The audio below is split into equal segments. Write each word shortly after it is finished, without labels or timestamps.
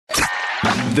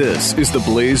This is the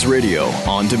Blaze Radio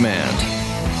on demand.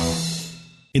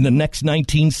 In the next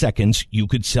 19 seconds, you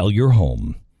could sell your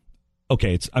home.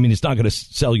 Okay, it's not going to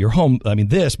sell your home,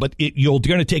 but you're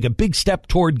going to take a big step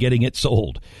toward getting it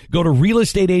sold. Go to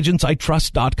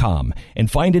realestateagentsitrust.com and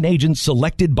find an agent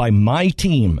selected by my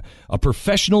team, a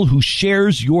professional who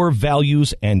shares your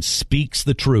values and speaks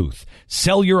the truth.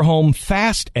 Sell your home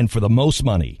fast and for the most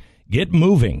money. Get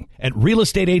moving at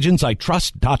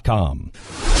realestateagentsitrust.com.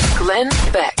 Glenn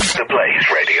Beck. The Blaze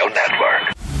Radio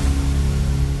Network.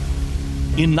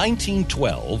 In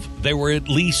 1912, there were at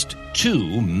least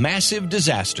two massive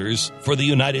disasters for the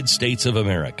United States of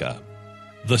America: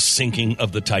 the sinking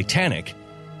of the Titanic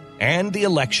and the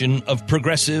election of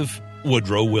progressive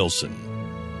Woodrow Wilson.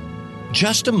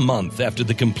 Just a month after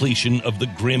the completion of the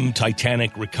grim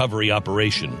Titanic recovery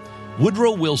operation,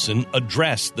 Woodrow Wilson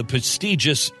addressed the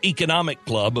prestigious Economic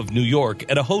Club of New York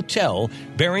at a hotel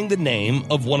bearing the name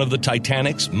of one of the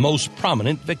Titanic's most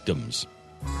prominent victims.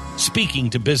 Speaking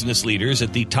to business leaders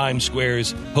at the Time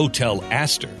Squares Hotel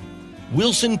Astor,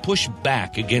 Wilson pushed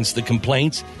back against the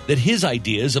complaints that his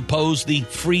ideas opposed the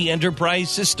free enterprise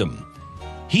system.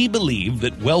 He believed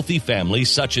that wealthy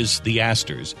families such as the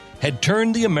Astors had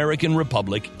turned the American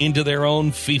Republic into their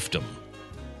own fiefdom.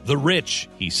 The rich,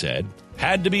 he said,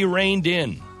 had to be reined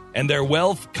in and their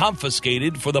wealth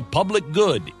confiscated for the public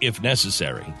good if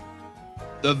necessary.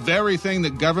 The very thing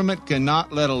that government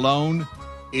cannot let alone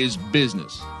is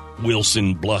business.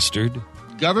 Wilson blustered.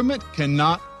 Government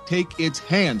cannot take its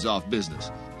hands off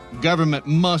business. Government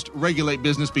must regulate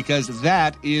business because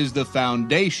that is the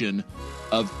foundation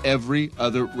of every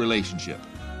other relationship.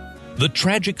 The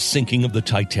tragic sinking of the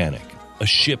Titanic, a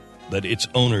ship that its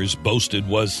owners boasted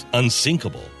was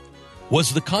unsinkable,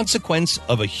 was the consequence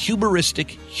of a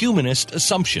hubristic humanist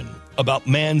assumption about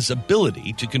man's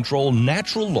ability to control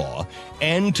natural law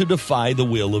and to defy the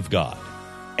will of God.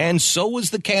 And so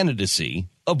was the candidacy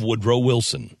of Woodrow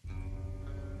Wilson.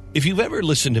 If you've ever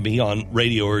listened to me on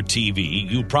radio or TV,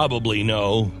 you probably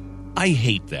know I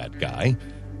hate that guy,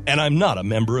 and I'm not a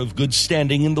member of good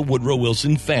standing in the Woodrow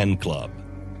Wilson fan club.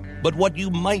 But what you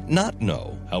might not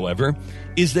know, however,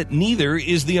 is that neither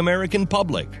is the American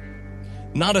public.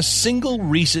 Not a single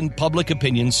recent public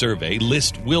opinion survey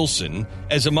lists Wilson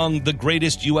as among the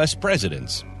greatest U.S.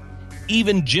 presidents.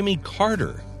 Even Jimmy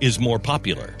Carter is more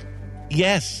popular.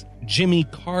 Yes, Jimmy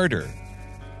Carter.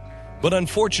 But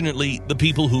unfortunately, the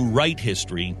people who write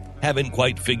history haven't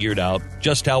quite figured out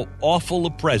just how awful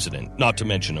a president, not to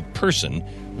mention a person,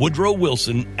 Woodrow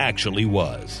Wilson actually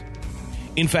was.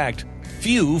 In fact,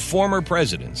 few former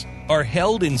presidents are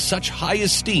held in such high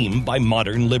esteem by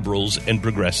modern liberals and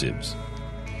progressives.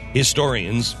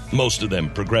 Historians, most of them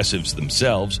progressives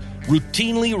themselves,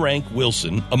 routinely rank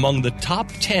Wilson among the top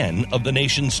 10 of the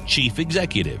nation's chief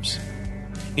executives.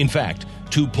 In fact,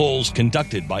 two polls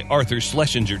conducted by Arthur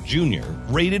Schlesinger Jr.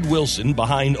 rated Wilson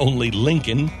behind only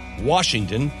Lincoln,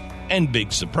 Washington, and,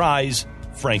 big surprise,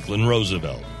 Franklin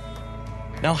Roosevelt.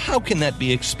 Now, how can that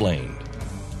be explained?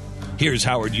 Here's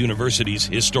Howard University's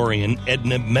historian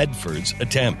Edna Medford's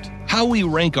attempt. How we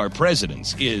rank our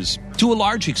presidents is, to a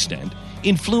large extent,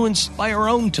 influenced by our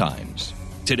own times.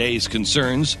 Today's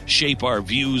concerns shape our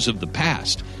views of the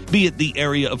past, be it the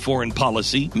area of foreign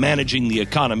policy, managing the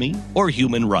economy, or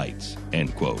human rights,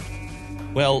 end quote.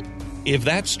 Well, if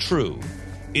that's true,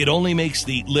 it only makes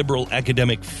the liberal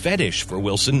academic fetish for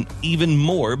Wilson even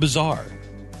more bizarre.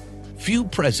 Few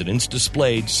presidents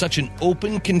displayed such an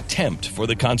open contempt for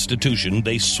the Constitution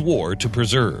they swore to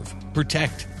preserve,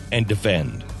 protect, and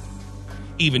defend.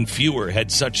 Even fewer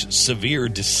had such severe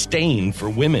disdain for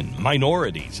women,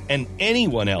 minorities, and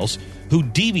anyone else who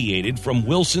deviated from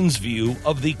Wilson's view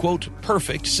of the, quote,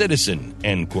 perfect citizen,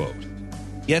 end quote.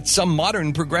 Yet some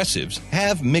modern progressives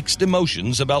have mixed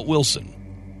emotions about Wilson.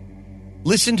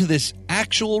 Listen to this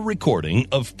actual recording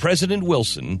of President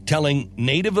Wilson telling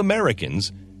Native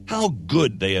Americans how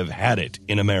good they have had it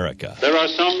in America. There are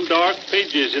some dark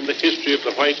pages in the history of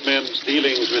the white men's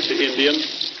dealings with the Indian,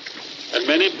 and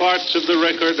many parts of the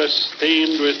record are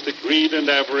stained with the greed and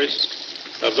avarice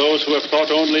of those who have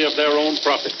thought only of their own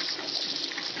profit.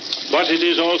 But it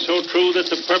is also true that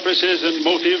the purposes and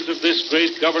motives of this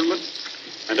great government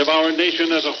and of our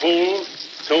nation as a whole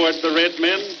toward the red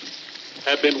men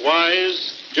have been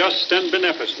wise, just, and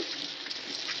beneficent.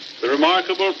 The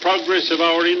remarkable progress of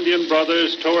our Indian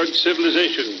brothers toward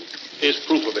civilization is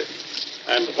proof of it,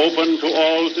 and open to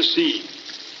all to see.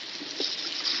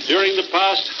 During the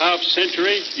past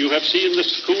half-century, you have seen the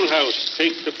schoolhouse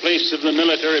take the place of the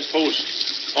military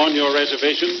post on your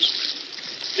reservations.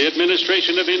 The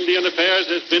administration of Indian affairs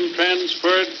has been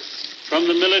transferred from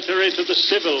the military to the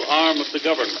civil arm of the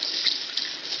government.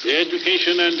 The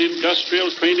education and industrial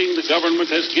training the government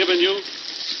has given you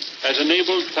has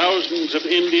enabled thousands of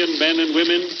Indian men and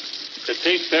women to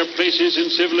take their places in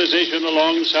civilization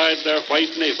alongside their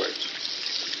white neighbors.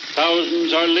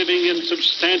 Thousands are living in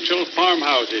substantial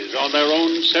farmhouses on their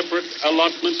own separate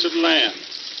allotments of land.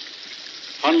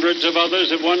 Hundreds of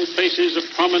others have won places of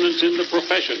prominence in the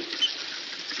profession,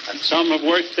 and some have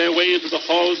worked their way into the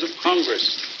halls of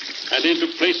Congress and into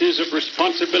places of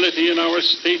responsibility in our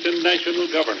state and national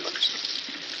governments.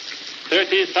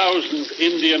 30,000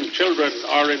 Indian children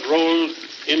are enrolled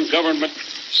in government,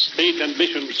 state, and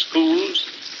mission schools.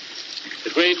 The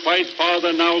great white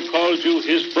father now calls you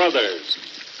his brothers,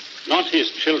 not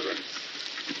his children.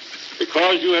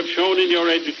 Because you have shown in your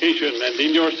education and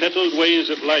in your settled ways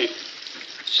of life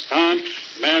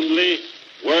staunch, manly,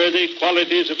 worthy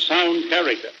qualities of sound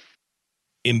character.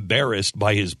 Embarrassed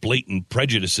by his blatant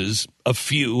prejudices, a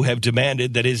few have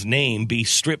demanded that his name be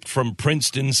stripped from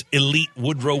Princeton's elite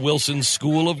Woodrow Wilson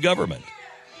School of Government.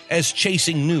 As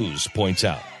Chasing News points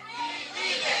out,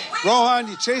 Rohan,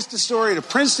 you chased the story to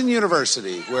Princeton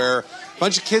University, where a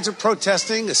bunch of kids are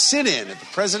protesting a sit-in at the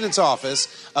president's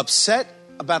office, upset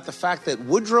about the fact that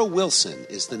Woodrow Wilson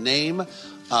is the name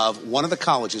of one of the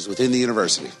colleges within the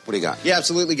university. What do you got? Yeah,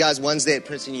 absolutely, guys. Wednesday at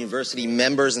Princeton University,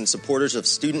 members and supporters of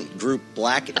student group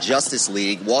Black Justice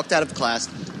League walked out of class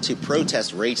to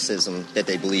protest racism that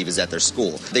they believe is at their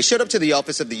school. They showed up to the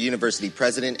office of the university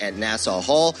president at Nassau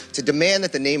Hall to demand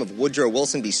that the name of Woodrow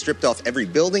Wilson be stripped off every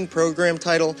building, program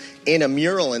title, and a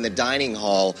mural in the dining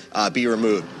hall be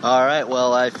removed. All right,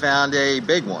 well, I found a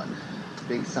big one.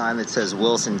 Big sign that says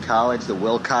Wilson College. The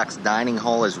Wilcox Dining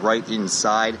Hall is right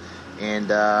inside.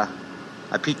 And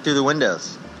I peeked through the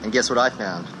windows, and guess what I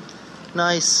found?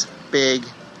 Nice, big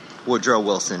Woodrow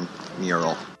Wilson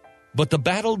mural. But the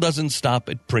battle doesn't stop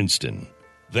at Princeton.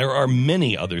 There are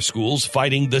many other schools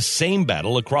fighting the same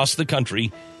battle across the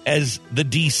country, as the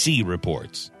D.C.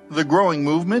 reports. The growing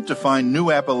movement to find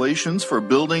new appellations for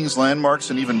buildings, landmarks,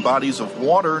 and even bodies of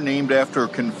water named after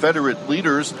Confederate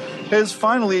leaders has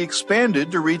finally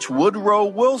expanded to reach Woodrow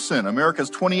Wilson, America's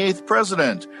 28th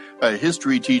president. A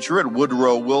history teacher at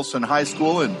Woodrow Wilson High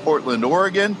School in Portland,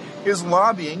 Oregon, is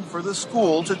lobbying for the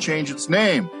school to change its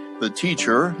name. The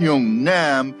teacher, Hyung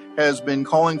Nam, has been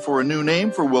calling for a new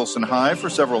name for Wilson High for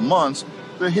several months.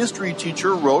 The history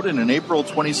teacher wrote in an April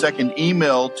 22nd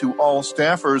email to all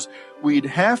staffers, "We'd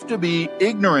have to be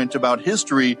ignorant about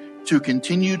history to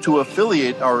continue to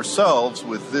affiliate ourselves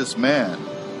with this man."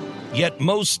 Yet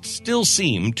most still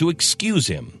seem to excuse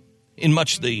him, in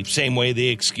much the same way they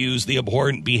excuse the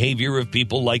abhorrent behavior of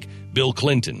people like Bill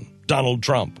Clinton, Donald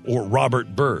Trump, or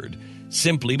Robert Byrd,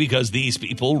 simply because these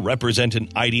people represent an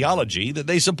ideology that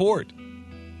they support.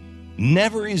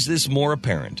 Never is this more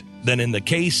apparent than in the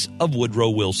case of Woodrow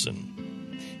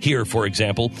Wilson. Here, for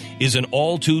example, is an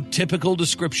all-too-typical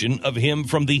description of him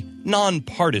from the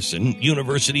nonpartisan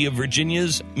University of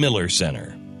Virginia's Miller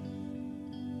Center.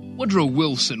 Woodrow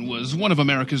Wilson was one of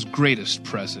America's greatest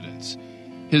presidents.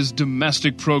 His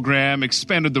domestic program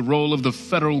expanded the role of the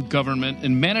federal government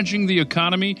in managing the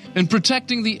economy and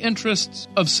protecting the interests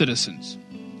of citizens.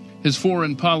 His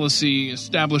foreign policy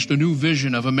established a new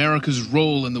vision of America's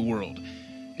role in the world,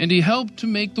 and he helped to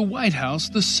make the White House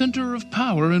the center of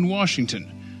power in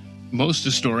Washington. Most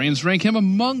historians rank him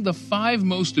among the 5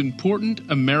 most important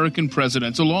American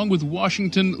presidents, along with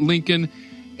Washington, Lincoln,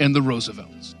 and the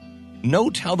Roosevelts.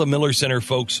 Note how the Miller Center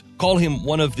folks call him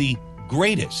one of the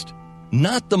greatest,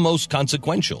 not the most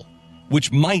consequential,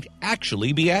 which might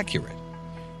actually be accurate.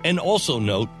 And also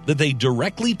note that they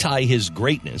directly tie his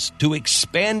greatness to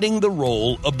expanding the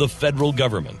role of the federal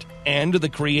government and to the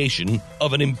creation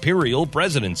of an imperial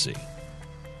presidency.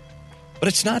 But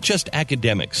it's not just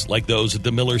academics like those at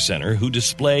the Miller Center who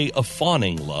display a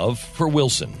fawning love for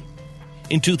Wilson.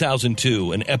 In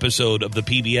 2002, an episode of the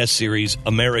PBS series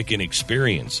American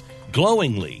Experience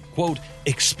glowingly, quote,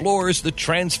 explores the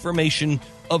transformation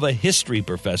of a history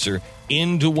professor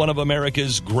into one of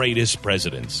America's greatest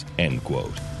presidents, end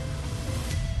quote.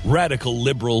 Radical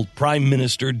liberal Prime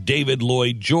Minister David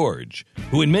Lloyd George,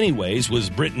 who in many ways was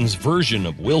Britain's version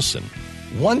of Wilson,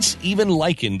 once even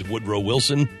likened Woodrow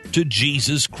Wilson to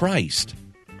Jesus Christ.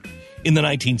 In the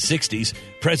 1960s,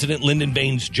 President Lyndon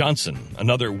Baines Johnson,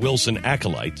 another Wilson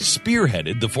acolyte,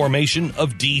 spearheaded the formation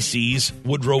of D.C.'s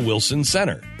Woodrow Wilson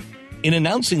Center. In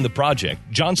announcing the project,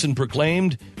 Johnson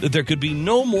proclaimed that there could be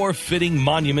no more fitting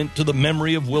monument to the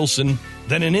memory of Wilson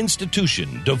than an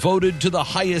institution devoted to the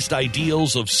highest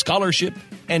ideals of scholarship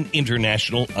and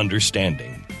international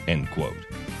understanding, end quote.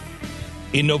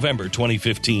 In November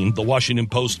 2015, the Washington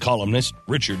Post columnist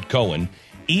Richard Cohen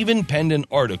even penned an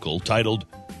article titled,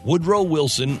 Woodrow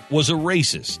Wilson was a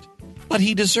racist, but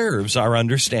he deserves our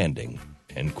understanding,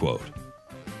 end quote.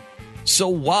 So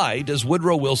why does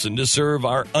Woodrow Wilson deserve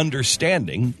our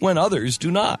understanding when others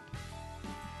do not?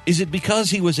 Is it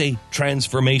because he was a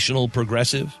transformational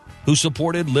progressive who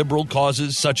supported liberal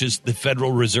causes such as the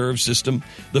Federal Reserve System,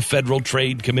 the Federal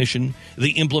Trade Commission,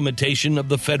 the implementation of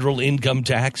the federal income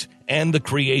tax, and the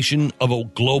creation of a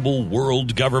global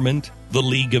world government, the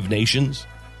League of Nations?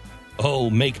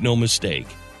 Oh, make no mistake,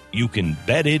 you can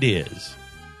bet it is.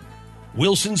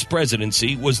 Wilson's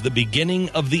presidency was the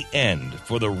beginning of the end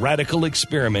for the radical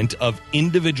experiment of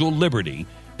individual liberty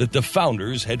that the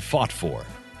founders had fought for.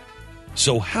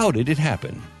 So how did it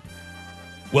happen?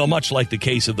 Well, much like the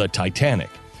case of the Titanic,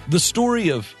 the story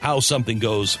of how something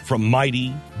goes from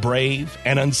mighty, brave,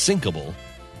 and unsinkable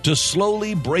to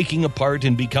slowly breaking apart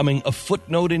and becoming a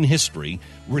footnote in history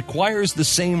requires the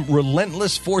same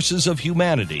relentless forces of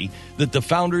humanity that the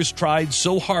founders tried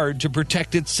so hard to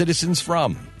protect its citizens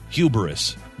from: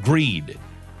 hubris, greed,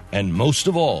 and most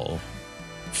of all,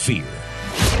 fear.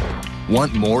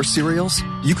 Want more serials?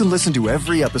 You can listen to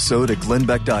every episode at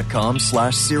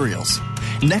glennbeck.com/serials.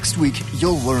 Next week,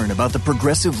 you'll learn about the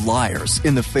progressive liars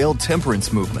in the failed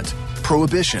temperance movement,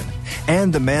 prohibition,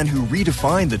 and the man who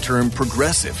redefined the term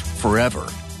progressive forever,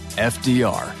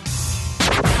 FDR.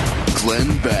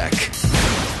 Glenn Beck.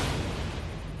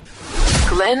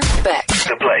 Glenn Beck.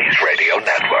 The Blaze Radio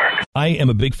Network. I am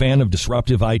a big fan of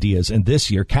disruptive ideas, and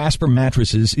this year, Casper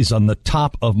Mattresses is on the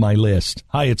top of my list.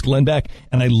 Hi, it's Glenn Beck,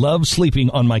 and I love sleeping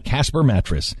on my Casper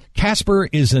mattress. Casper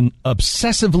is an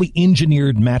obsessively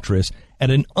engineered mattress at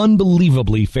an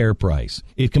unbelievably fair price.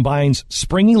 It combines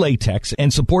springy latex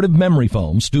and supportive memory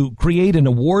foams to create an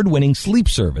award-winning sleep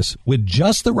service with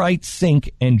just the right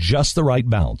sink and just the right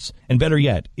bounce. And better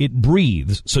yet, it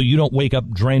breathes so you don't wake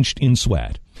up drenched in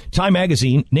sweat. Time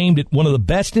Magazine named it one of the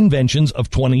best inventions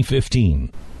of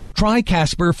 2015. Try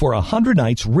Casper for 100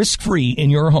 nights risk-free in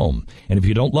your home. And if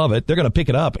you don't love it, they're going to pick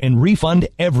it up and refund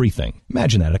everything.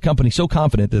 Imagine that, a company so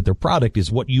confident that their product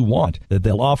is what you want that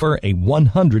they'll offer a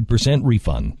 100%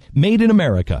 refund. Made in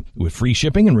America with free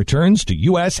shipping and returns to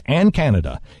U.S. and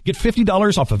Canada. Get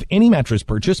 $50 off of any mattress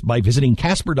purchase by visiting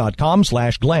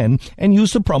Casper.com/Glenn and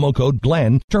use the promo code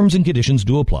Glenn. Terms and conditions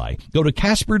do apply. Go to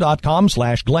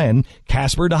Casper.com/Glenn,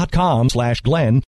 Casper.com/Glenn.